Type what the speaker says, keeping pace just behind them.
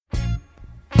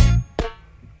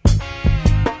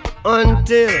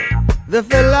until the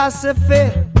philosophy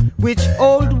which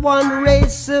hold one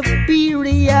race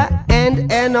superior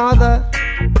and another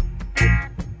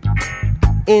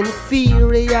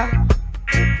inferior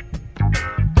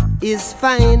is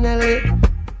finally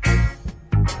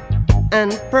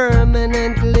and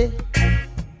permanently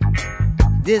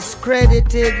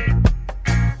discredited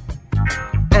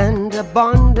and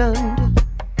abandoned.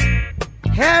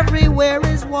 Everywhere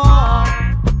is war.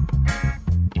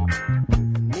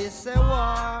 It's a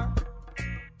war.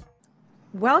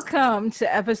 Welcome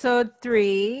to episode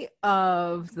 3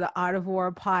 of the Art of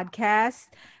War podcast.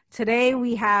 Today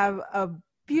we have a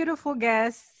beautiful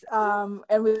guest, and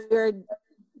we're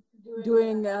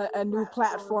doing a new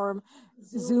platform,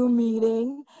 Zoom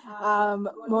meeting.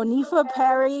 Monifa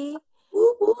Perry,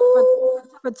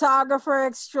 photographer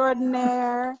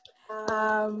extraordinaire.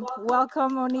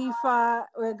 Welcome, Monifa.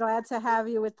 We're glad to have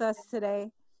you with us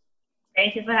today.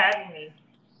 Thank you for having me.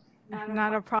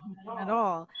 Not a problem at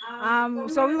all.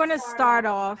 So we want to start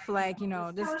off,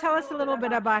 just tell us a little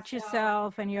bit about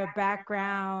yourself and your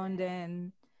background,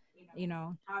 and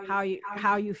how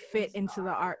you fit into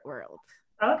the art world.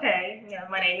 Okay, yeah,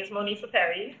 my name is Monifa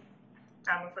Perry.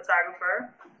 I'm a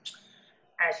photographer,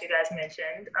 as you guys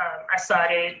mentioned. I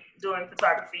started doing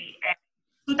photography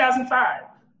in 2005,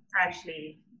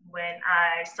 actually, when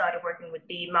I started working with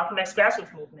the Malcolm X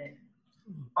grassroots movement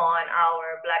on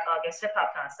our Black August hip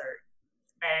hop concert.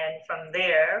 And from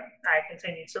there, I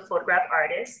continued to photograph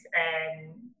artists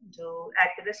and do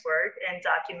activist work and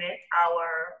document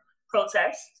our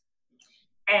protests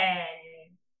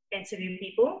and interview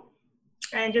people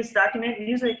and just document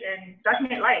music and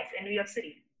document life in New York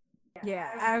City. Yeah,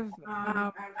 I've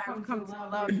come to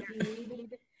love your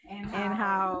feed and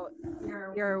how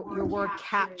your work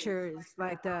captures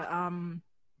like the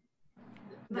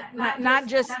not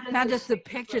just the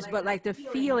pictures, but like the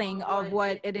feeling of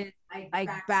what it is like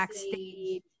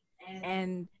backstage,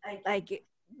 and like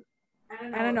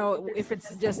I don't know if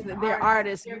it's just their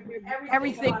artists,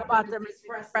 everything about them is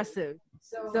expressive.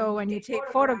 So when you take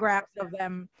photographs of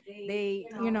them, they,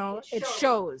 it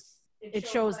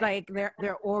shows like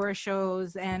their aura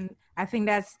shows. And I think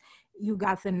you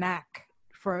got the knack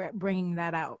for bringing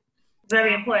that out.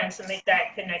 Very important to make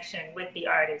that connection with the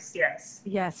artist.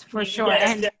 Yes, for sure.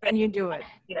 And you do it.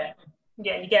 Yeah,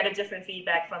 you get a different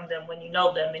feedback from them when you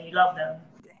know them and you love them.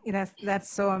 That's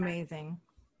so amazing.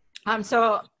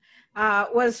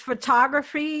 Was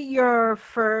photography your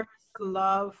first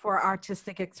love for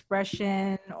artistic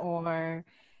expression, or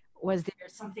was there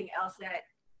something else that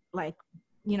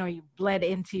you bled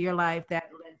into your life that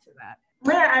led to that?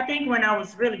 Yeah, I think when I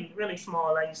was really, really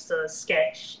small, I used to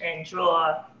sketch and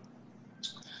draw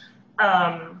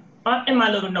in my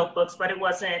little notebooks, but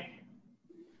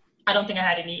I don't think I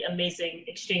had any amazing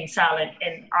extreme talent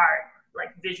in art,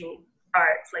 like visual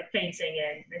arts, like painting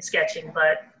and sketching,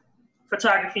 but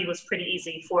photography was pretty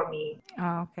easy for me.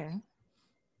 Oh, okay.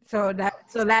 So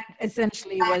that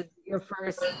essentially was your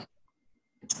first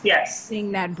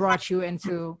thing that brought you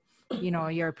into,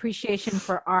 your appreciation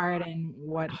for art and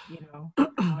what,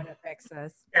 how it affects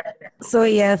us.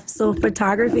 So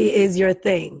photography is your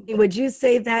thing. Would you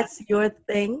say that's your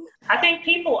thing? I think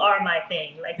people are my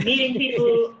thing. Like meeting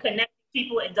people, connecting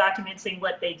people, and documenting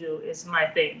what they do is my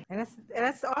thing. And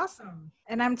that's awesome.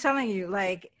 And I'm telling you,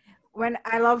 when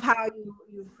I love how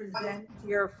you present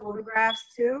your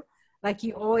photographs too. Like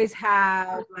you always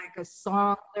have like a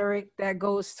song lyric that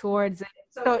goes towards it.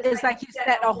 So it's like you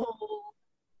set a whole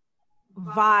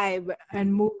vibe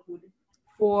and mood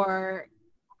for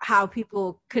how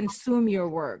people consume your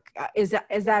work. Is that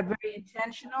very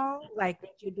intentional? Like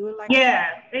that you do it like that? Yeah,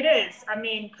 it is. I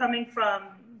mean, coming from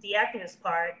the activist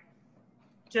part,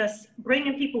 just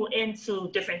bringing people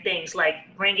into different things, like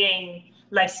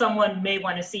someone may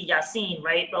want to see Yassine,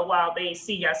 right? But while they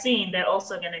see Yassine, they're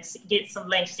also going to get some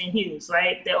Langston Hughes,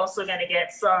 right? They're also going to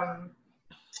get some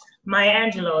Maya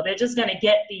Angelou. They're just going to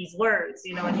get these words,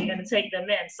 and you're going to take them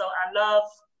in. So I love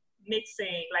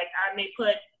mixing. Like I may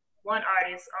put one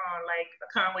artist on like a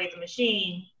Conway the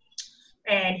Machine,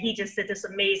 and he just did this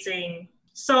amazing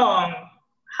song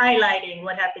highlighting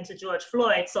what happened to George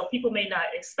Floyd. So people may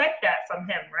not expect that from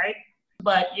him, right?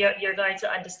 But you're going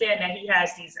to understand that he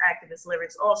has these activist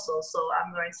lyrics also. So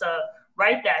I'm going to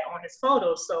write that on his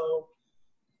photo. So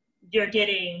you're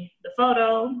getting the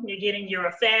photo, you're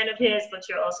a fan of his, but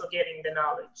you're also getting the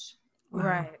knowledge.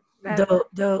 Right.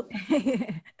 Dope.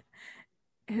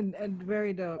 and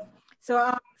very dope.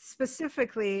 So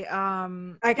specifically,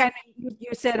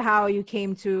 you said how you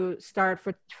came to start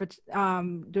for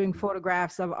doing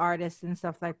photographs of artists and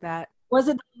stuff like that. Was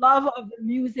it the love of the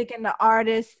music and the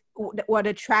artist what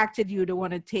attracted you to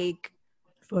want to take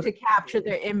to capture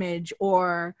their image,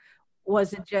 or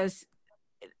was it just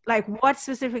like, what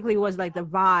specifically was like the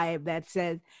vibe that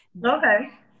said, okay,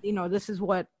 you know, this is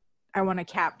what I want to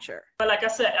capture? but like I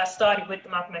said, I started with the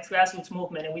Malcolm X grassroots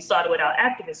movement, and we started with our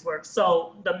activist work.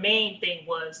 So the main thing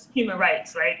was human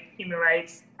rights, right? Human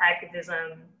rights,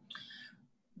 activism,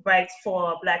 rights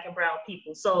for Black and Brown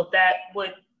people. So that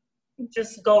would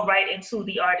just go right into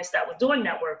the artists that were doing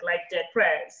that work, like Dead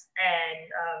Prez and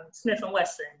Smith and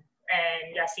Wesson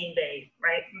and Yassine Bey,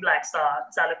 right? Black Star,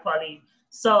 Talib Kweli.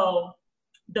 So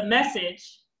the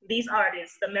message, these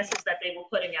artists, the message that they were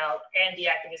putting out and the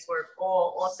activist work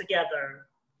all together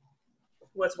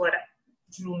was what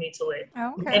drew me to it.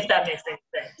 Oh, okay. If that makes any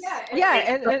sense. Yeah,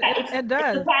 it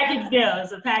does. It's a package deal.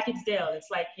 It's a package deal. It's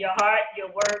like your heart, your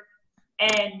work,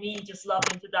 and me just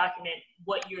loving to document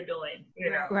what you're doing, you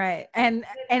know. Right. And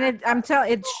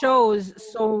it shows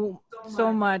so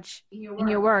much in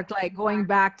your work, like going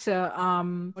back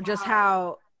to just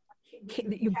how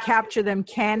you capture them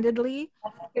candidly,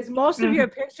 because most of your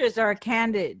pictures are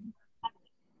candid.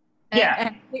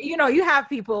 And you know, you have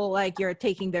people like you're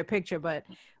taking their picture, but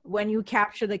when you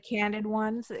capture the candid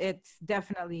ones, it's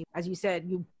definitely, as you said,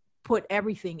 you put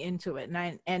everything into it,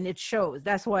 and it shows.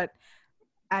 That's what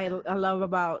I love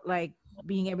about like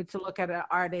being able to look at an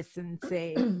artist and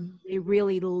say they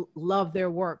really love their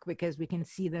work because we can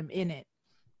see them in it.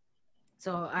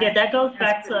 So that goes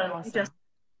back to awesome. Just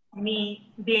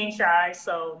me being shy,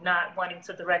 so not wanting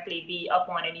to directly be up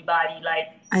on anybody. Like,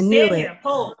 stand here and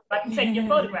pose, like take your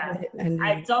photograph.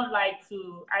 I don't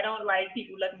like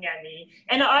people looking at me.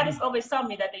 And the artists always tell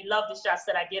me that they love the shots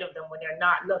that I get of them when they're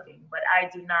not looking. But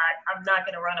I'm not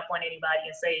gonna run up on anybody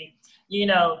and say, you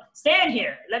know, stand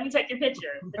here, let me take your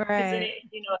picture. Because it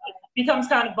becomes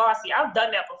kind of bossy. I've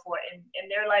done that before,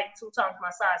 and they're like 2 times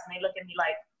my size, and they look at me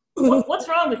like, what's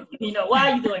wrong with you? You know,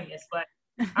 why are you doing this? But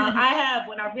I have,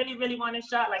 when I really, really wanted a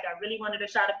shot, like I really wanted a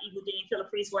shot of Evil Dean Killer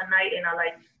Priest one night, and I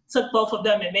like took both of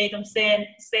them and made them stand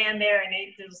there, and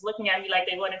they was looking at me like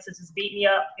they wanted to just beat me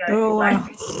up.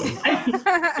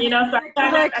 You know, so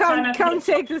come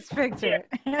take this picture.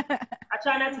 I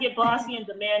try not to get bossy and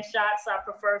demand shots. I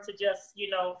prefer to just, you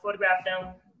know, photograph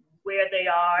them where they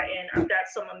are, and I've got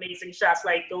some amazing shots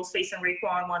like those facing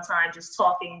Raekwon one time, just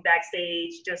talking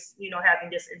backstage, just, you know, having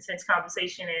this intense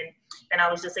conversation, and I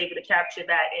was just able to capture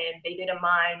that, and they didn't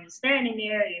mind standing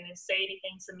there and didn't say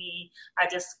anything to me. I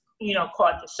just, you know,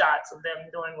 caught the shots of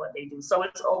them doing what they do. So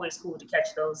it's always cool to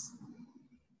catch those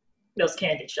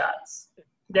candid shots.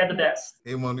 They're the best.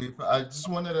 Hey Monifa, I just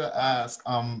wanted to ask,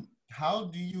 how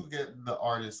do you get the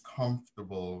artist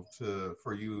comfortable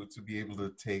for you to be able to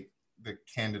take the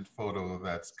candid photo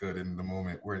that's good in the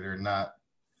moment, where they're not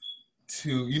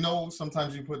too, you know,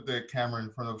 sometimes you put the camera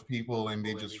in front of people and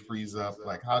they just freeze up.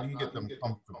 Like, how do you get them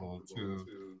comfortable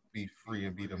to be free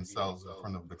and be themselves in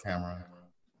front of the camera?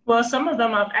 Well, some of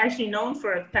them I've actually known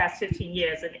for the past 15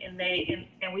 years,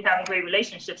 and we have a great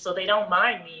relationship, so they don't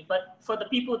mind me. But for the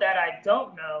people that I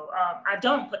don't know, I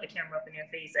don't put the camera up in their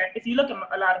face. If you look at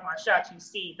a lot of my shots, you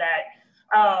see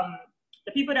that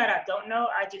the people that I don't know,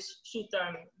 I just shoot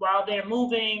them while they're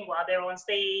moving, while they're on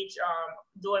stage,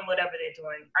 doing whatever they're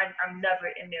doing. I'm never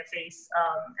in their face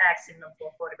asking them for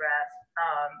a photograph.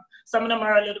 Some of them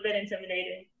are a little bit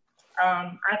intimidating.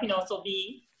 I can also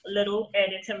be little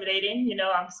and intimidating. You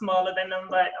know, I'm smaller than them,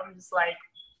 but I'm just like,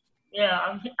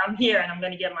 yeah, I'm here and I'm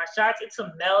gonna get my shots. It's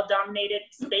a male-dominated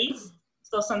space,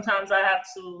 so sometimes I have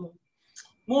to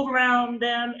move around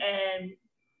them,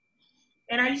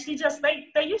 and I usually just,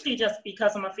 they usually just,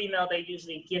 because I'm a female, they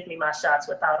usually give me my shots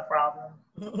without a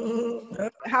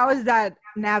problem. How is that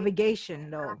navigation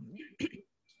though?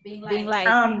 Being like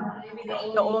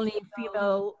the only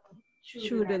female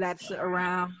shooter that's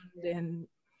around, and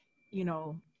you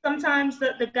know. Sometimes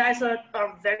the guys are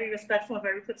very respectful and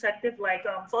very protective. Like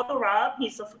Photo Rob,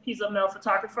 he's a male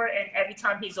photographer, and every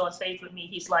time he's on stage with me,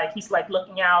 he's like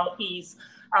looking out. He's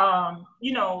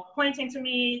you know, pointing to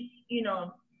me, you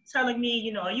know, telling me,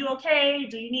 you know, are you okay?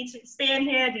 Do you need to stand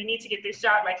here? Do you need to get this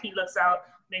shot? Like, he looks out,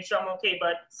 make sure I'm okay.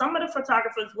 But some of the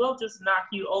photographers will just knock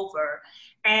you over.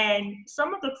 And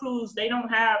some of the crews, they don't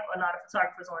have a lot of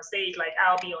photographers on stage. Like,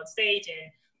 I'll be on stage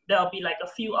and there'll be like a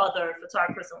few other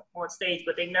photographers on stage,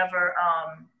 but they never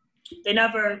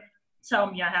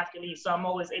tell me I have to leave. So I'm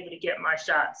always able to get my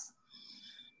shots.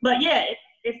 But yeah,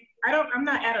 I'm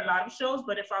not at a lot of shows,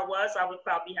 but if I was, I would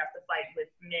probably have to fight with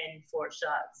men for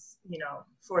shots, you know,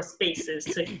 for spaces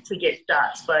to get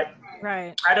shots. But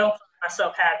right, I don't find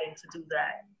myself having to do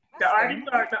that. The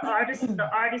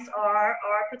artists are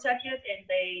protective, and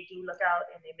they do look out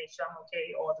and they make sure I'm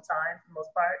okay all the time, for the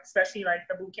most part. Especially like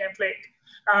the Boot Camp Click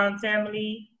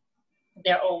family,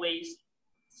 they're always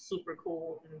super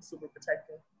cool and super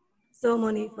protective. So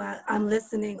Monifa, I'm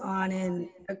listening on in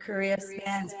a career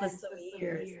spans for some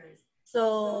years.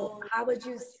 So how would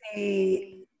you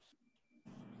say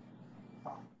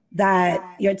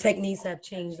that your techniques have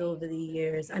changed over the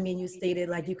years? I mean, you stated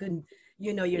like you could,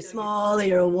 you're small,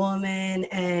 you're a woman,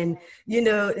 and,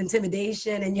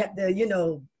 intimidation, and you have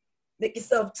to, make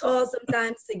yourself tall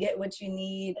sometimes to get what you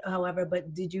need. However,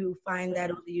 but did you find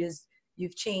that over the years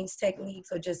you've changed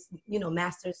techniques or just,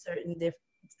 mastered certain different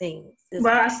things?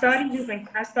 Well, I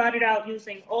started out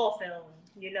using all film,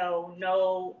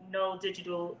 no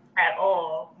digital at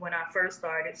all when I first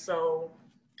started. So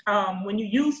when you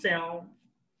use film,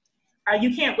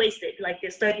 you can't waste it. Like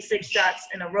there's 36 shots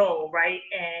in a row, right?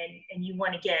 And you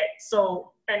want to get,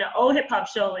 so in an old hip hop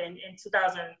show in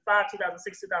 2005,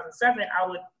 2006, 2007, I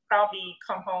would probably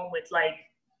come home with like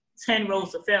 10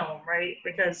 rolls of film, right?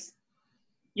 Because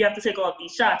you have to take all of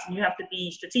these shots and you have to be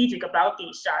strategic about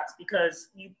these shots,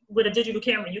 because with a digital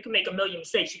camera, you can make a million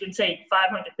mistakes. You can take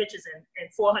 500 pictures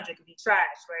and 400 could be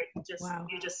trash, right?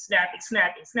 You're just snapping. You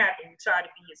try to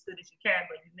be as good as you can,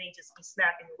 but you may just be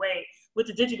snapping away. With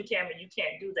the digital camera, you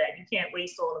can't do that. You can't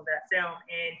waste all of that film,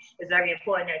 and it's very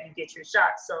important that you get your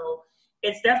shots. So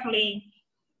it's definitely,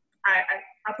 I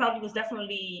probably was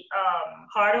definitely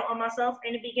harder on myself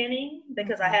in the beginning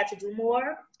because I had to do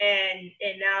more. And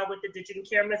now with the digital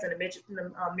cameras and the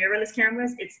mirrorless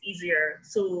cameras, it's easier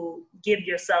to give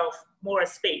yourself more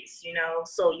space,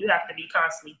 So you have to be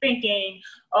constantly thinking,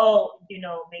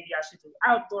 maybe I should do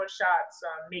outdoor shots.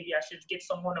 Maybe I should get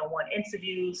some one-on-one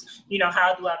interviews.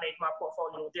 How do I make my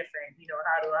portfolio different?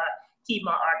 How do I keep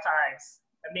my archives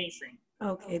amazing?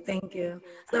 Okay, thank you.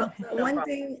 So one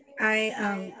thing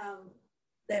that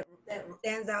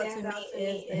stands out to me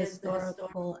is the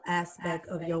historical aspect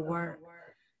of your work,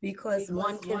 because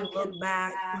one can look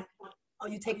back,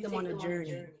 you take them on a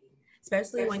journey,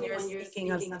 especially when you're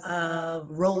speaking of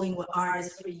rolling with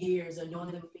artists for years or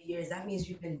knowing them for years. That means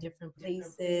you've been different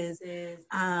places.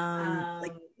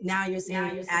 Like now you're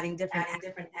saying you're adding different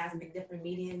aspects, different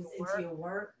mediums into your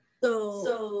work.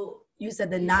 So you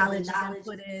said the knowledge is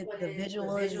inputted, the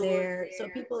visual is there. So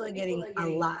people are getting a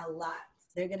lot.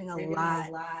 They're getting a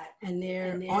lot, and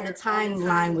they're on a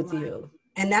timeline with you.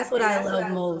 And that's what I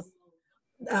love most.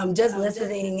 Just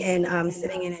listening and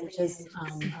sitting in and just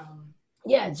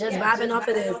vibing off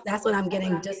of this. That's what I'm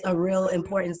getting, just a real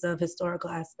importance of historical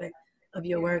aspect of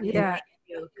your work. Yeah.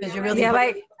 Because you're really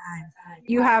like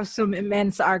you have some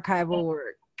immense archival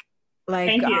work.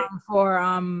 Like for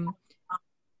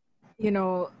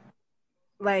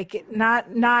like not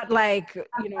like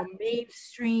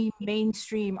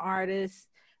mainstream artists,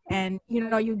 and you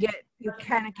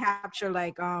kind of capture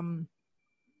like the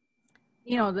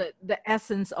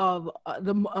essence of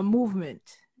a movement,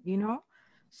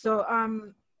 so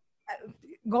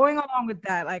going along with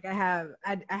that, like I have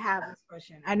this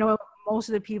question. I know most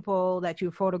of the people that you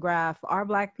photograph are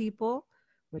Black people,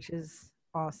 which is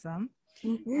awesome.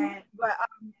 But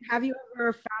have you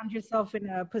ever found yourself in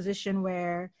a position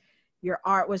where your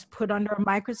art was put under a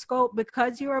microscope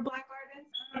because you're a Black artist?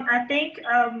 I think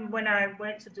when I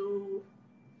went to do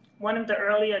one of the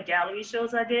earlier gallery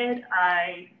shows I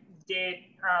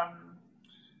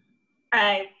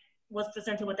was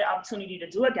presented with the opportunity to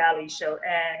do a gallery show,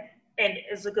 and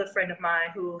it's a good friend of mine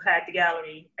who had the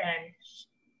gallery, and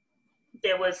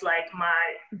there was like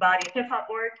my body of hip hop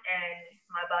work and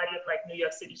my body of like New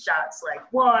York City shots, like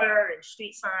water and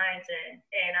street signs, and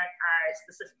I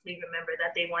specifically remember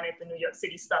that they wanted the New York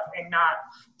City stuff and not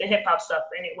the hip hop stuff,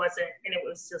 and it was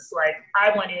just like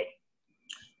I wanted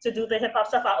to do the hip hop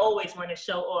stuff. I always want to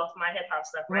show off my hip hop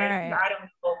stuff, right? I don't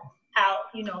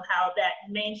know how that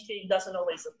mainstream doesn't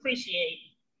always appreciate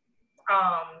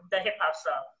the hip hop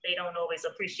stuff. They don't always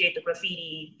appreciate the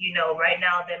graffiti. Right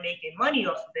now they're making money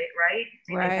off of it, right?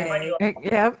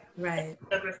 Right.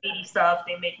 The graffiti stuff.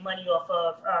 They make money off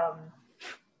of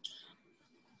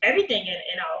everything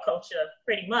in our culture,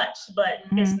 pretty much. But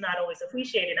it's not always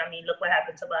appreciated. I mean, look what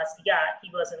happened to Basquiat. He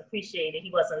wasn't appreciated.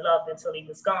 He wasn't loved until he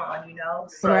was gone.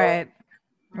 So,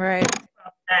 right.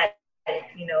 That,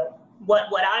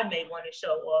 what I may want to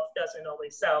show off doesn't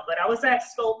always sell. But I was at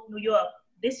Scope, New York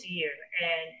this year,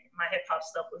 and my hip hop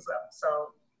stuff was up.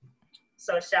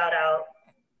 So shout out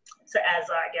to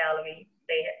Azar Gallery.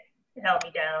 They held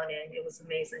me down, and it was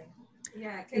amazing.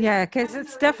 Yeah, because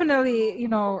it's definitely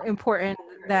important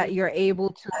that you're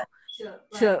able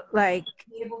to like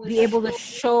be able to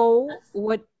show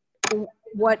what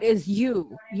is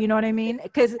you know what I mean?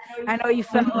 Because I know you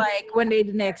felt like when they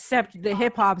didn't accept the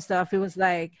hip hop stuff, it was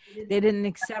like they didn't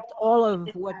accept all of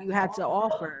what you had to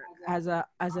offer as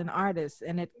an artist,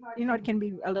 and it it can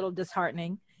be a little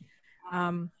disheartening.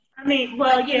 I mean,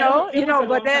 well, But, yeah, it was a but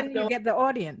long time then you ago. get the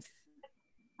audience.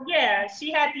 Yeah,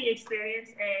 she had the experience,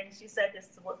 and she said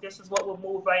this is what will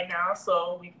move right now.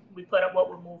 So we put up what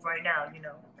will move right now.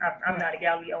 I'm not a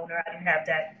gallery owner. I didn't have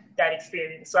that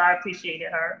experience, so I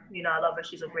appreciated her. I love her.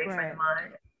 She's a great friend of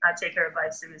mine. I take her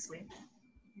advice seriously.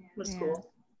 It was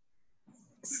cool.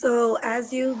 So,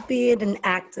 as you being an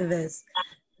activist,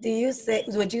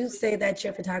 would you say that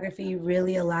your photography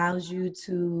really allows you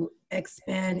to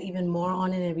expand even more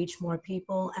on it and reach more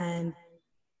people and,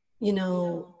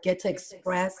 get to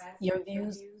express your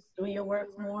views through your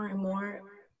work more and more?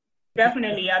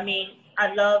 Definitely. I mean,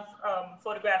 I love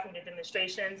photographing the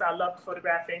demonstrations. I loved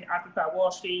photographing Occupy Wall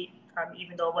Street,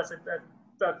 even though it wasn't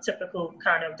the typical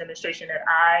kind of demonstration that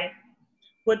I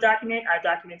would document. I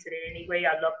documented it anyway.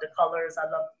 I love the colors. I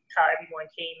love how everyone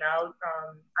came out.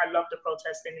 I love the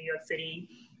protest in New York City.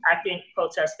 I think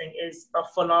protesting is a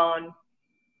full-on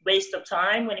waste of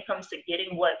time when it comes to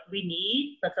getting what we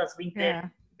need, because we've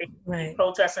been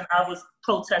protesting. I was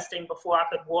protesting before I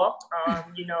could walk.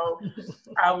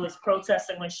 I was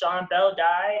protesting when Sean Bell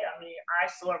died. I mean, I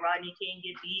saw Rodney King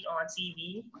get beat on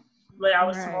TV when I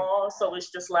was small. So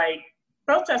it's just like,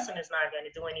 protesting is not going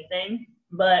to do anything.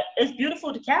 But it's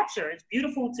beautiful to capture. It's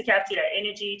beautiful to capture that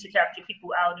energy, to capture people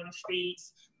out in the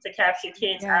streets, to capture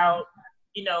kids out,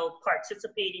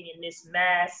 participating in this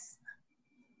mass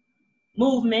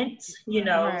movement,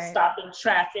 stopping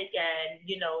traffic and,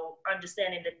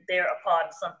 understanding that they're a part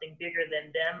of something bigger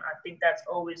than them. I think that's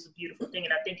always a beautiful thing.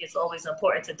 And I think it's always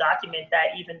important to document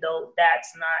that, even though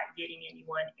that's not getting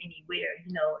anyone anywhere.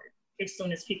 As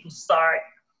soon as people start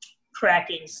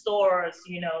cracking stores,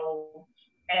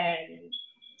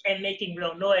 and making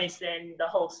real noise, then the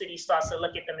whole city starts to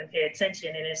look at them and pay attention.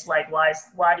 And it's like, why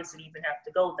does it even have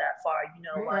to go that far?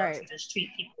 Why don't you just treat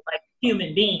people like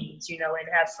human beings, and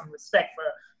have some respect for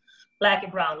Black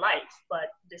and brown life?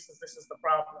 But this is the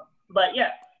problem. But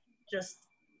yeah, just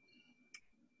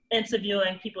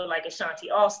interviewing people like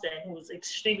Ashanti Austin, who's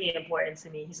extremely important to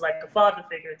me. He's like a father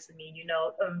figure to me,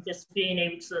 just being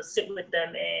able to sit with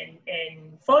them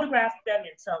and photograph them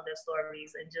and tell their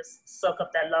stories and just soak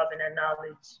up that love and that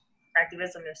knowledge.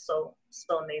 Activism is so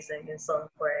amazing and so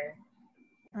important.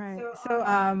 Right. So,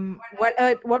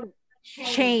 what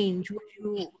change would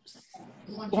you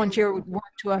want your work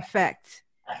to affect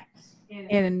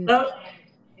in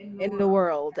the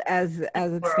world as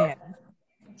it stands?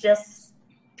 Just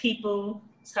people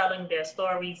telling their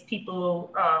stories,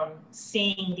 people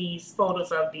seeing these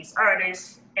photos of these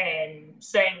artists and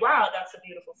saying, wow, that's a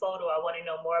beautiful photo. I want to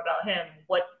know more about him.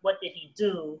 What did he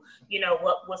do?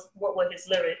 What were his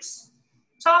lyrics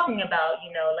talking about?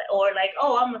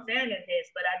 Oh, I'm a fan of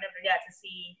his, but I never got to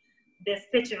see this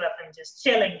picture of him just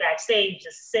chilling backstage,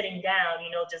 just sitting down,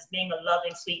 just being a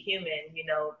loving, sweet human,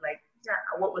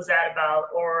 what was that about?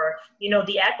 Or,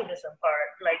 the activism part,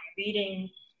 like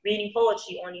reading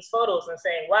poetry on these photos and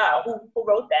saying, wow, who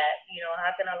wrote that?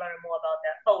 How can I learn more about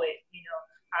that poet?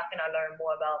 How can I learn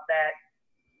more about that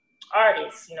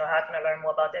artist? How can I learn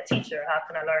more about that teacher? How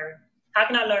can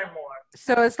I learn more?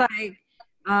 So it's like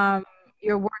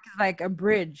your work is like a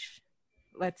bridge,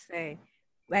 let's say.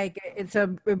 Like it's a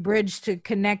bridge to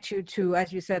connect you to,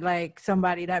 as you said, like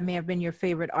somebody that may have been your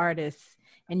favorite artist,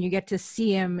 and you get to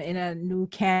see him in a new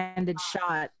candid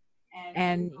shot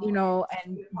and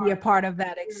and be a part of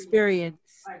that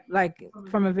experience, like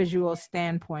from a visual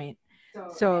standpoint.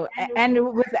 So and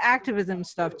with the activism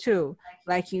stuff too,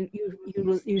 like you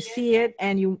see it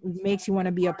and it makes you want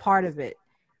to be a part of it,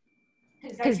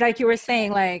 because like you were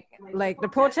saying, like the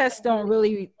protests don't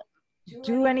really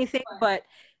do anything, but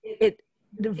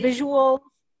the visual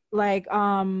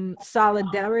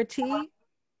solidarity,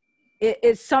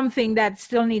 it's something that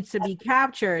still needs to be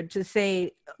captured, to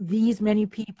say these many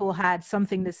people had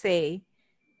something to say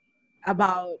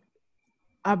about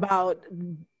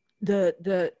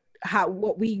the how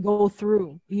what we go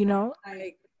through,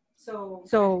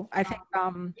 so I think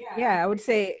I would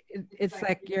say it's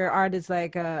like your art is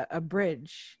like a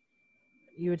bridge,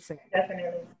 you would say.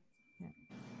 Definitely.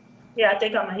 Yeah, I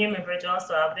think I'm a human bridge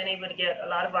also. I've been able to get a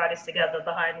lot of artists together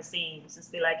behind the scenes.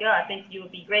 Just be like, yeah, I think you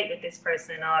would be great with this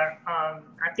person. Or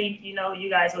I think, you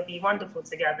guys would be wonderful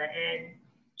together. And,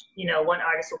 one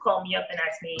artist will call me up and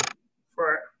ask me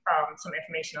for some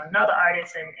information on another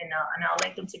artist, and I'll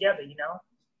link them together,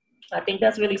 I think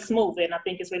that's really smooth, and I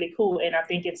think it's really cool. And I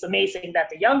think it's amazing that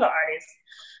the younger artists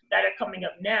that are coming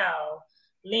up now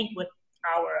link with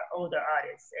our older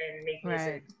artists and make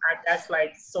music. That's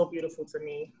like so beautiful to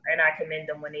me, and I commend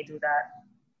them when they do that.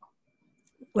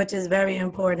 Which is very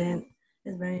important.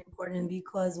 It's very important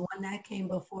because one that came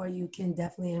before you can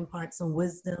definitely impart some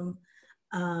wisdom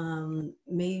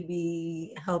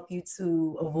maybe help you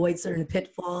to avoid certain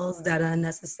pitfalls that are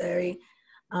unnecessary.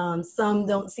 Some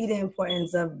don't see the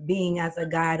importance of being as a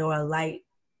guide or a light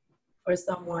for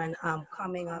someone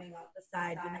coming up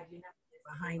beside you, not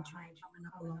behind you, coming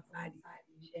up alongside you,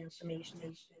 share information.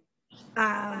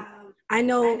 I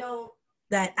know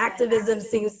that activism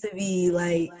seems to be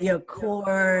like your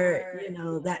core,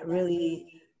 that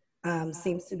really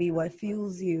seems to be what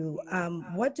fuels you.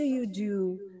 What do you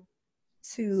do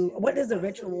what is a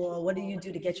ritual? What do you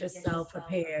do to get yourself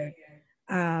prepared?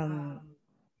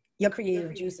 Your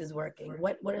creative juices working.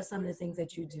 What are some of the things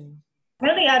that you do?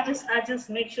 Really, I just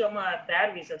make sure my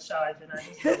batteries are charged and I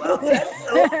just go out.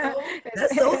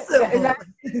 That's so simple.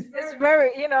 It's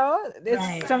very, it's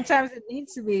Right. sometimes it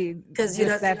needs to be Because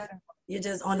you're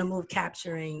just on the move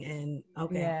capturing and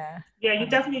okay. Yeah, you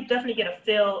definitely get a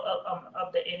feel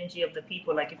of the energy of the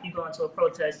people. Like if you go into a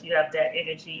protest, you have that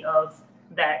energy of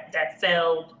that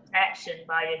failed action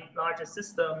by a larger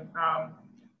system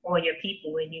on your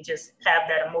people, and you just have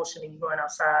that emotion and you're going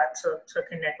outside to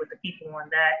connect with the people on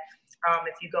that.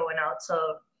 If you're going out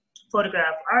to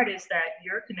photograph artists that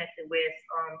you're connected with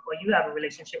or you have a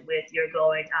relationship with, you're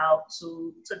going out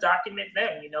to document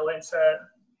them, and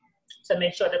to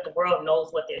make sure that the world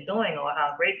knows what they're doing or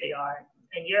how great they are.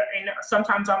 And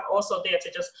sometimes I'm also there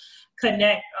to just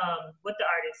connect with the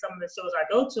artists. Some of the shows I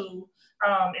go to,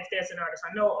 if there's an artist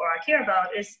I know or I care about,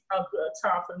 it's a good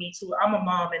time for me to. I'm a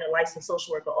mom and a licensed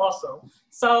social worker also.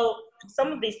 So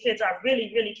some of these kids I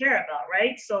really, really care about,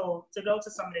 right? So to go to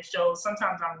some of the shows,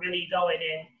 sometimes I'm really going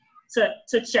in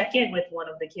to check in with one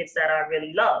of the kids that I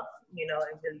really love, and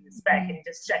really respect, and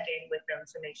just check in with them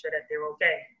to make sure that they're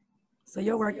okay. So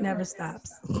your work never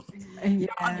stops.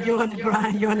 You're on the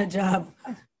grind. You're on the job.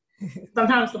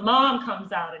 Sometimes the mom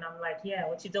comes out and I'm like, yeah,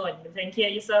 what you doing? You been taking care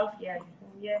of yourself? Yeah.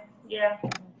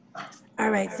 All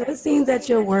right. So it seems that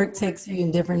your work takes you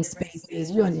in different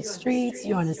spaces. You're on the streets.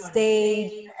 You're on the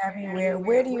stage. Everywhere.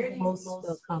 Where do you most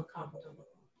feel comfortable?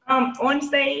 On the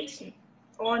stage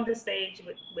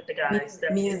with the guys.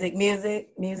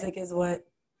 Music is what.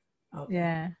 Okay.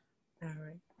 Yeah. All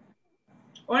right.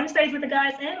 On the stage with the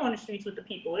guys and on the streets with the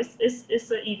people. It's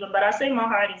an even, but I say my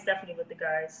heart is definitely with the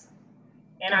guys.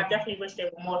 And I definitely wish there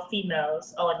were more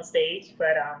females on the stage,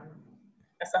 but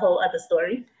that's a whole other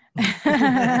story.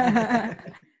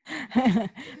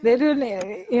 They do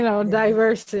need,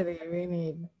 diversity. We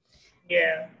need.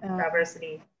 Yeah,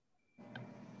 diversity.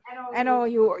 I know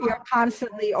you're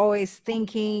constantly always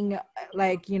thinking,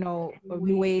 like, of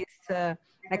new ways to,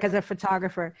 like, as a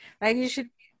photographer, like you should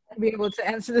be able to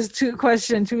answer this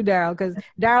question too, Daryl, because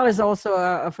Daryl is also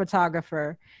a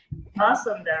photographer.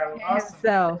 Awesome, Daryl. Awesome.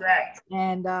 So,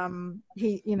 and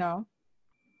he,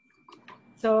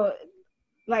 so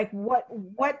like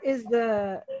what is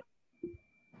the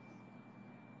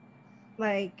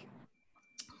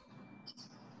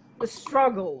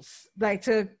struggles like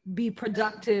to be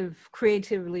productive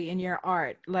creatively in your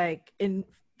art, like in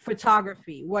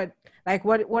photography? What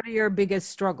are your biggest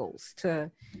struggles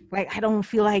to, like, I don't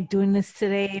feel like doing this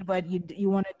today, but you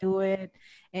want to do it,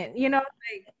 and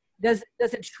does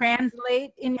it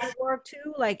translate in your work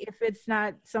too? Like if it's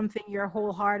not something your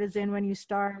whole heart is in when you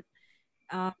start,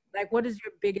 like what is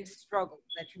your biggest struggle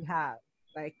that you have,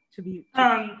 like to be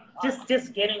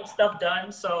just getting stuff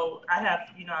done? So I have,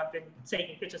 I've been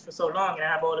taking pictures for so long and I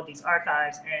have all of these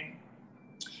archives, and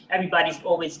everybody's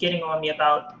always getting on me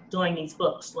about doing these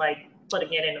books, like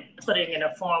putting it in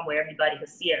a form where everybody can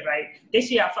see it, right? This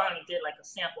year I finally did like a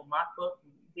sample mock book.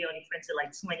 We only printed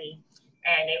like 20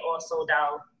 and they all sold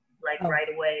out like right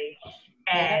away.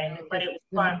 And but it was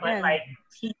fun, but like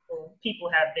people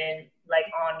have been like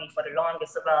on me for the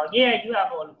longest about, you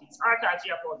have all of these archives,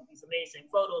 you have all of these amazing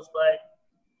photos, but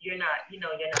you're not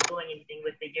doing anything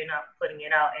with it, you're not putting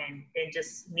it out, and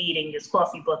just needing this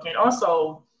coffee book. And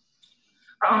also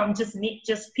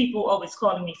just people always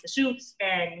calling me for shoots,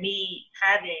 and me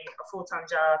having a full-time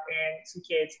job and 2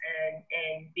 kids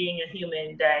and being a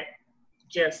human that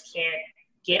just can't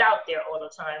get out there all the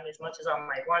time as much as I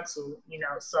might want to,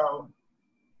 so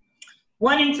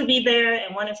wanting to be there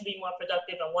and wanting to be more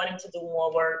productive and wanting to do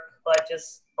more work, but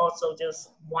just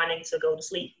wanting to go to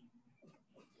sleep.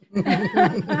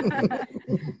 Yeah,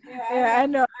 I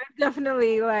know. I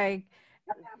definitely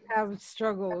have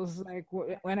struggles like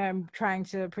when I'm trying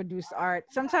to produce art.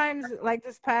 Sometimes like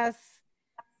this past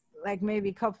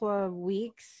maybe couple of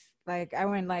weeks, like I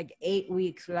went 8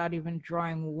 weeks without even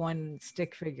drawing one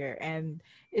stick figure, and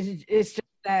it's just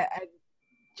that I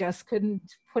just couldn't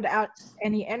put out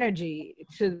any energy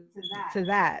to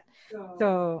that.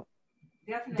 So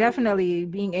definitely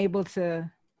being able to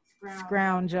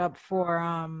scrounge up for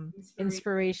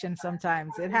inspiration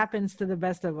sometimes. It happens to the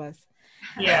best of us.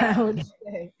 Yeah. I would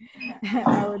say.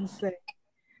 I would say.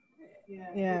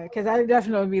 Yeah, because I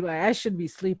definitely be like, I should be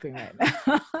sleeping right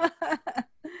now.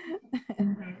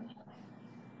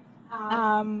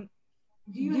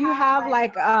 Do you have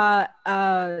like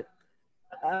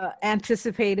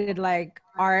anticipated like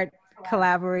art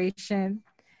collaboration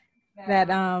that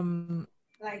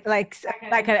like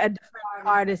a different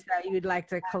artist that you'd like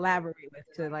to collaborate with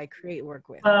to like create work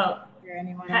with? Well, Is there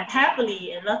anyone out there?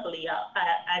 happily and luckily,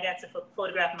 I got to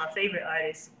photograph my favorite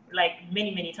artist like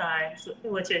many times,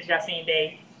 which is Yassine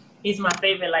Bey. He's my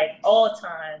favorite like all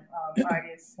time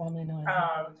artist.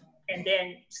 And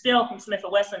then still from Smith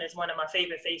 & Wesson is one of my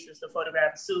favorite faces to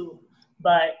photograph too.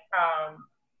 But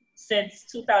since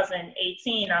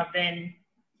 2018, I've been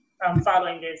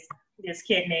following this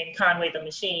kid named Conway the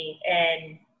Machine,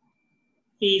 and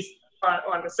he's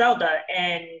on Griselda,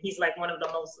 and he's like one of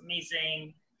the most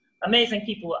amazing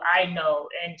people I know,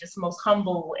 and just most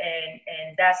humble,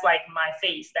 and that's like my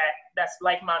face, that's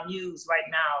like my muse right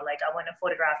now. Like I want to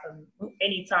photograph him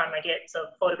anytime I get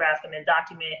to photograph him and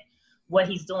document what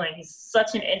he's doing. He's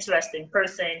such an interesting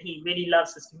person. He really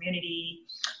loves his community.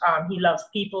 He loves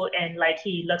people, and like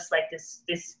he looks like this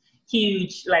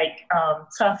huge like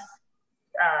tough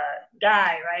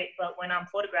guy, right? But when I'm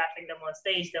photographing them on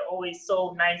stage, they're always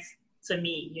so nice to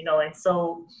me, you know, and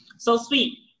so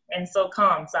sweet and so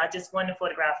calm. So I just want to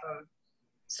photograph him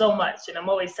so much, and I'm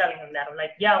always telling him that. I'm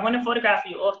like, yeah, I want to photograph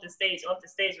you off the stage.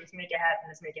 Let's make it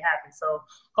happen. So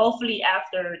hopefully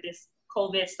after this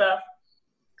COVID stuff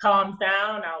calms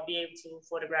down, I'll be able to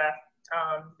photograph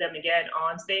them again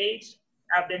on stage.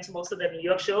 I've been to most of the New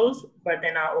York shows, but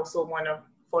then I also want to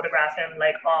photograph him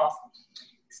like off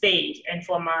stage. And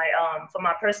for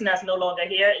my person that's no longer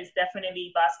here, it's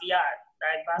definitely Basquiat.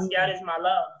 Like Basquiat is my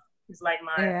love. He's like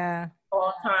my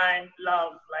all-time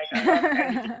love. Like I love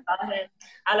everything about him.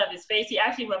 I love his face. He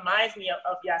actually reminds me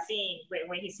of Yassine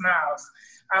when he smiles.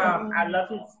 I love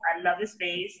his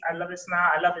face. I love his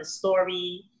smile. I love his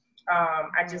story.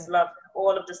 I just love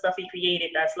all of the stuff he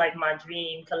created. That's like my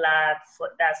dream collab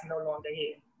that's no longer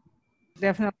here.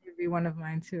 Definitely be one of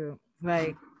mine too.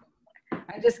 Like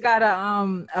I just got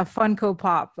a Funko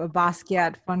Pop, a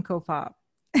Basquiat Funko Pop.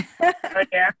 Oh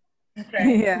yeah.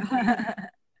 Okay. Yeah.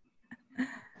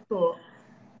 Cool.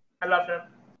 I love them.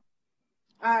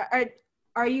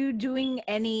 Are you doing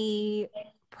any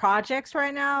projects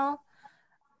right now?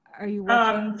 Are you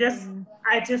working?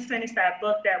 I just finished that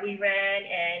book that we ran,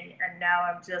 and now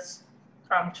I'm just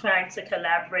trying to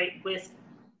collaborate with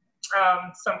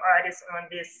some artists on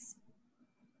this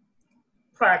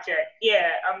project.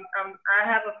 Yeah, I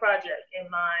have a project in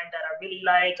mind that I really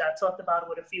like. I talked about it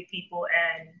with a few people,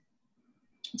 and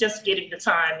just getting the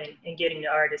time and getting the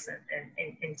artists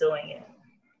and doing it.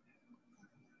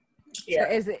 Yeah.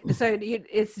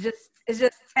 It's just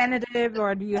tentative,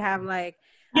 or do you have like?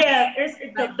 Yeah,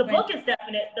 the book is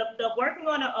definite. The working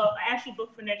on an actual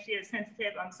book for next year is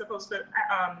tentative. I'm supposed to.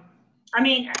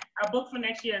 A book for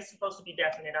next year is supposed to be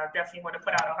definite. I definitely want to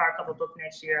put out a hardcover book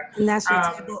next year. And that's your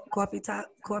table, coffee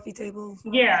table.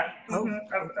 Yeah. Oh,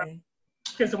 okay.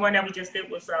 Because the one that we just did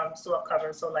was soft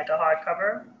cover, so like a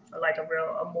hardcover, like a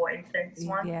more intense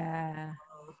one. Yeah.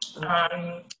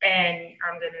 And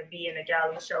I'm gonna be in a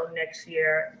gallery show next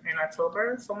year in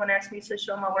October. Someone asked me to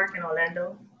show my work in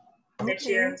Orlando next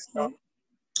year, so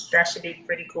that should be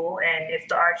pretty cool. And if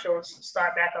the art shows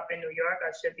start back up in New York, I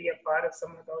should be a part of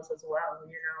some of those as well.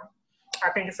 You know,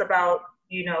 I think it's about,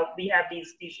 you know, we have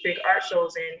these big art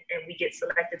shows and we get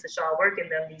selected to show our work in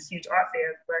them, these huge art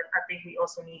fairs. But I think we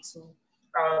also need to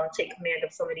take command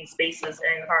of some of these spaces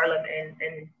in Harlem and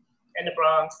the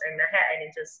Bronx and Manhattan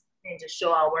and just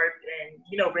show our work and,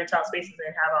 you know, rent out spaces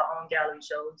and have our own gallery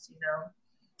shows, you know,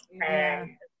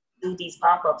 and do these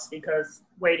pop-ups, because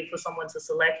waiting for someone to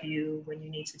select you when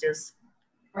you need to just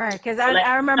right. Because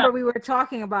I remember we were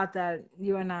talking about that,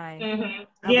 you and I.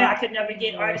 Mm-hmm. Yeah, I could never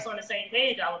get artists on the same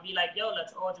page. I would be like, yo,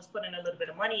 let's all just put in a little bit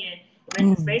of money and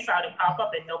rent the space out and pop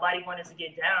up, and nobody wanted to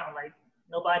get down. Like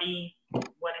nobody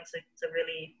wanted to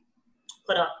really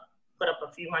put up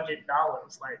a few $100,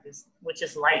 like this, which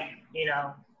is light, you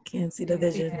know. Can't see the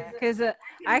vision. Because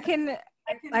I can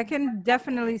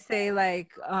definitely say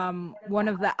like one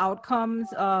of the outcomes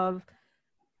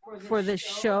for the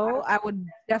show, I would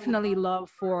definitely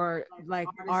love for like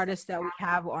artists that we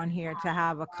have on here to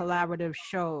have a collaborative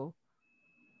show.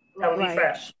 That would be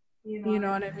fresh. You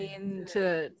know what I mean?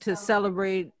 To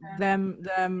celebrate them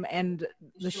and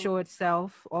the show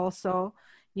itself also,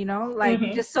 you know, like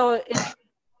just so it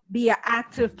be an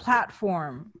active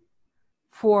platform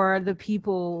for the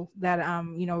people that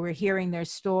you know, we're hearing their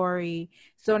story.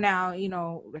 So now, you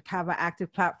know, like have an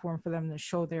active platform for them to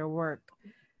show their work.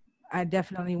 I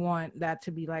definitely want that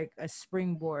to be like a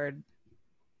springboard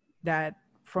that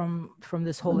from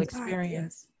this whole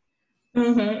experience.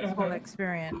 This whole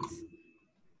experience.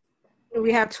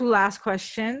 We have two last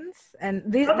questions, and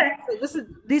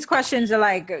these questions are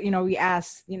like, you know, we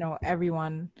ask, you know,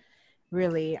 everyone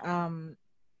really.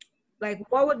 Like,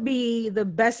 what would be the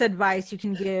best advice you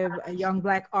can give a young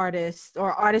Black artist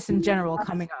or artists in general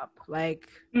coming up? Like,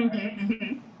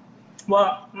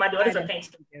 well, my daughter's a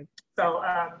painter, so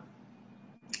I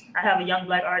have a young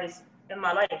Black artist in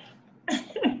my life.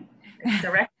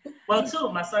 Correct. Well,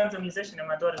 two. My son's a musician and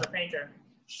my daughter's a painter,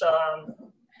 so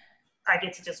I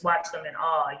get to just watch them in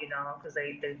awe, you know, because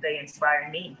they inspire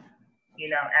me, you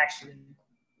know, actually.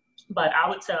 But I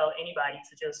would tell anybody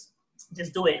to just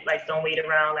do it. Like, don't wait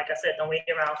around. Like I said, don't wait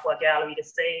around for a gallery to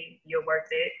say you're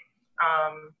worth it.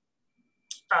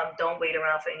 Don't wait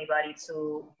around for anybody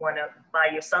to want to buy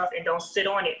your stuff, and don't sit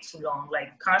on it too long.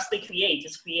 Like, constantly create.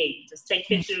 Just take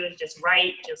pictures, just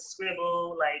write, just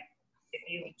scribble. Like, if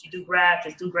you do graph,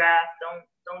 just do graph.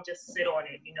 Don't just sit on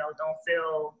it. You know, don't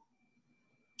feel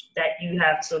that you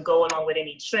have to go along with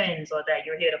any trends or that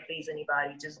you're here to please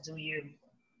anybody. Just do you.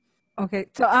 Okay,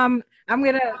 so I'm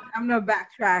gonna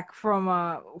backtrack from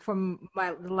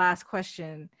the last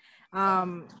question,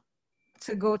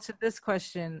 to go to this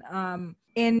question.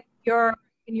 In your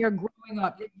growing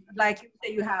up, like you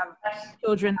say, you have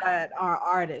children that are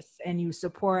artists and you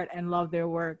support and love their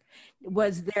work.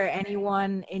 Was there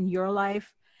anyone in your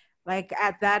life, like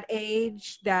at that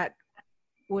age, that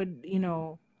would, you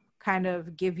know, kind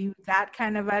of give you that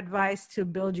kind of advice to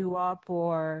build you up,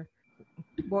 or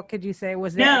what could you say?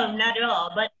 Was there? No, not at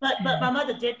all. But my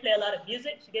mother did play a lot of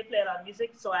music. She did play a lot of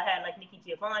music. So I had like Nikki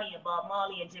Giovanni and Bob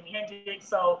Marley and Jimi Hendrix.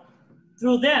 So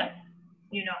through them,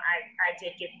 you know, I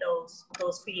did get those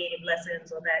creative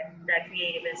lessons or that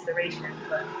creative inspiration.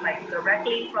 But like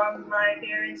directly from my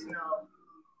parents, no,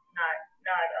 not.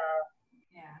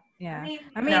 Yeah.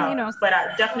 I mean, no, you know, but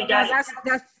I definitely got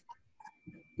that's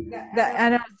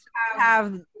and I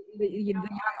have the young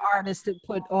artists to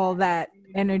put all that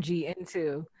energy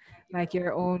into, like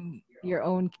your own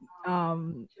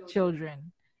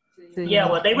children. So, yeah,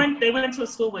 well, they went to a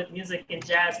school with music and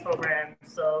jazz program,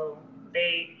 so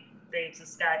they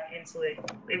just got into it.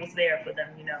 It was there for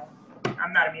them, you know.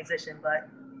 I'm not a musician, but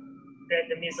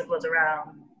the music was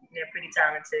around. They're pretty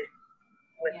talented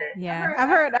with it. Yeah, I've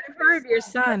heard your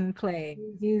son play.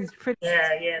 He's pretty.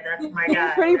 Yeah, that's my guy.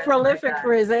 He's pretty prolific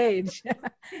for his age.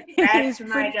 That's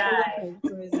my guy.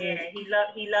 Yeah,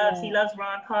 he loves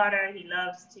Ron Carter. He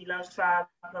loves Tribe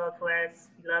Called Quest.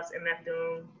 He loves MF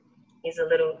Doom. He's a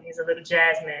little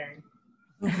jazz man.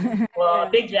 Well, a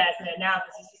big jazz man now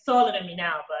because he's taller than me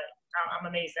now, but I'm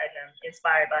amazed at him,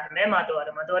 inspired by him. And my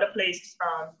daughter. My daughter plays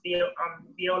viola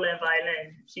and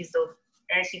violin.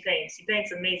 And she paints. She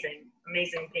paints amazing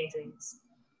paintings.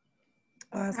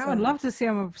 Awesome. I would love to see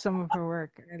some of her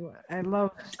work. I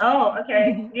love. Oh,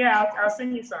 okay. Yeah, I'll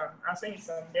send you some.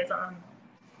 There's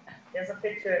a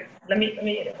picture. Let me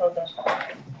get it. Hold on.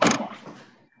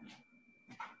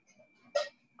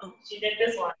 Oh, she did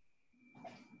this one.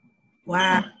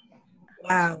 Wow.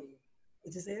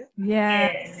 Did you see it? Yeah.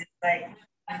 It's like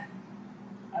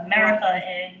America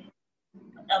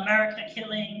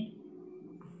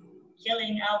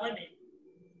killing our women.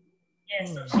 Yeah,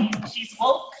 so she's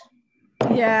woke.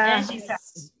 Yeah. And she's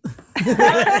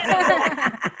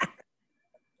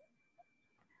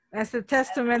That's a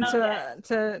testament to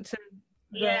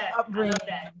the upbringing. I love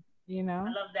that. You know. I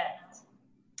love that.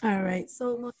 All right.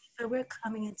 So Monifa, we're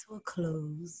coming into a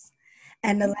close.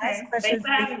 And the last question.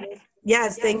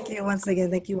 Yes, thank you once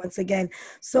again.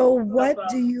 So what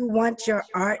do you want your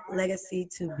art legacy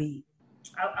to be?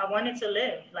 I want it to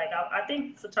live. Like, I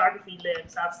think photography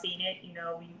lives. I've seen it. You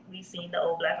know, we've seen the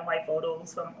old black and white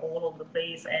photos from all over the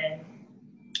place, and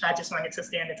I just want it to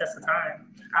stand the test of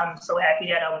time. I'm so happy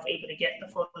that I was able to get the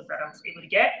photos that I was able to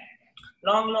get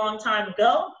long time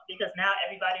ago, because now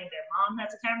everybody and their mom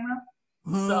has a camera.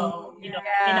 So, you know,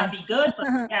 it may not be good, but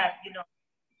yeah, you know,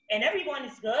 and everyone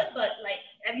is good, but like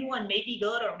everyone may be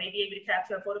good or may be able to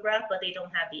capture a photograph, but they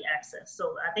don't have the access.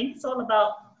 So I think it's all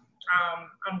about,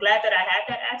 I'm glad that I had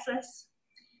that access,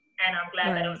 and I'm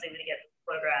glad that I was able to get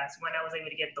photographs when I was able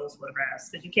to get those photographs,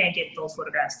 because you can't get those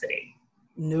photographs today.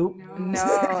 Nope.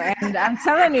 No, and I'm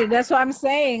telling you, that's what I'm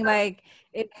saying. Like,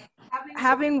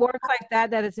 having work like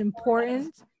that is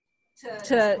important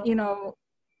to, you know,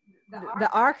 the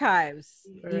archives.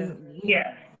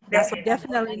 Yeah,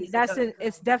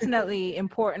 it's definitely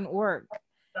important work.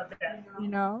 You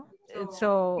know,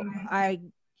 so I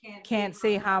can't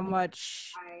say how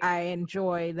much I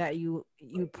enjoy that you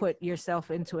put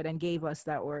yourself into it and gave us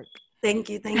that work. Thank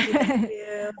you, thank you, thank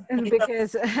you. And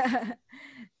because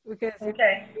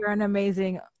Okay. you're an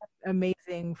amazing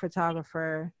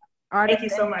photographer, artist,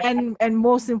 Thank you so much. and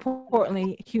most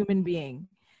importantly, human being.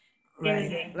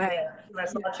 Right. Like, Yeah.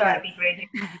 Let's all try to be great.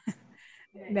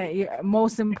 That you're,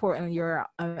 most importantly, you're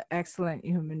an excellent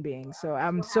human being. So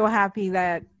I'm so happy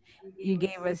that you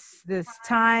gave us this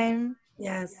time.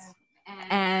 Yes.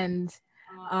 And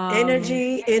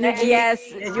energy.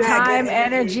 Yes, You time,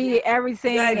 energy,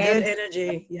 everything. You had good and,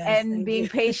 energy. Yes, and being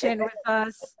patient with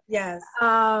us. Yes.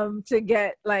 To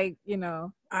get our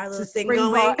little thing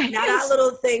going. Not our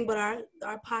little thing, but our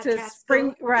podcast.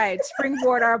 To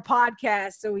springboard our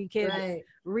podcast so we can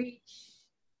reach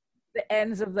the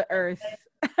ends of the earth.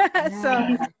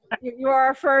 So you are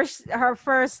our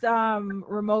first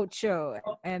remote show,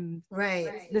 and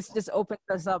this just opens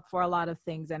us up for a lot of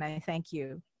things, and I thank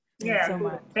you. Yeah, so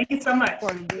much. Thank you so much.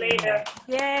 Later.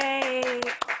 Yay.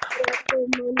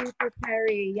 Monifa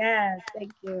Perry. Yes,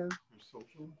 thank you.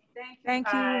 Thank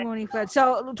you, Monifa.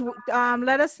 So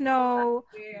let us know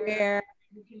where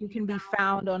you can be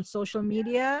found on social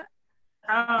media.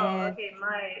 Okay.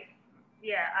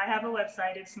 I have a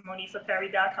website. It's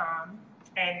monifaperry.com.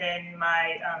 And then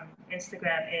my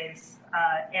Instagram is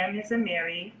M as in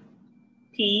Mary,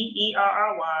 Perry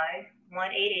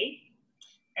 188.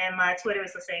 And my Twitter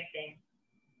is the same thing,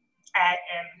 at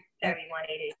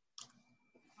mperry188.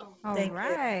 All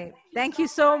right. Thank you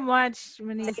so much,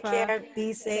 Monifa. Take care.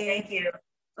 Be safe. Thank you.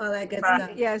 All that good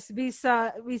stuff. Yes, be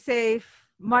safe.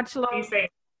 Much love. Be safe.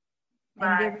 Bye.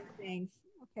 And give thanks.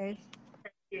 Okay.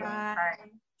 Bye. Bye.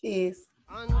 Peace.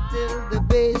 Until the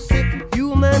basic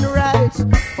human rights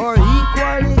are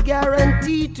equally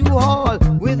guaranteed to all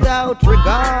without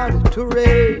regard to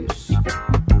race.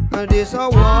 This a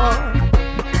war.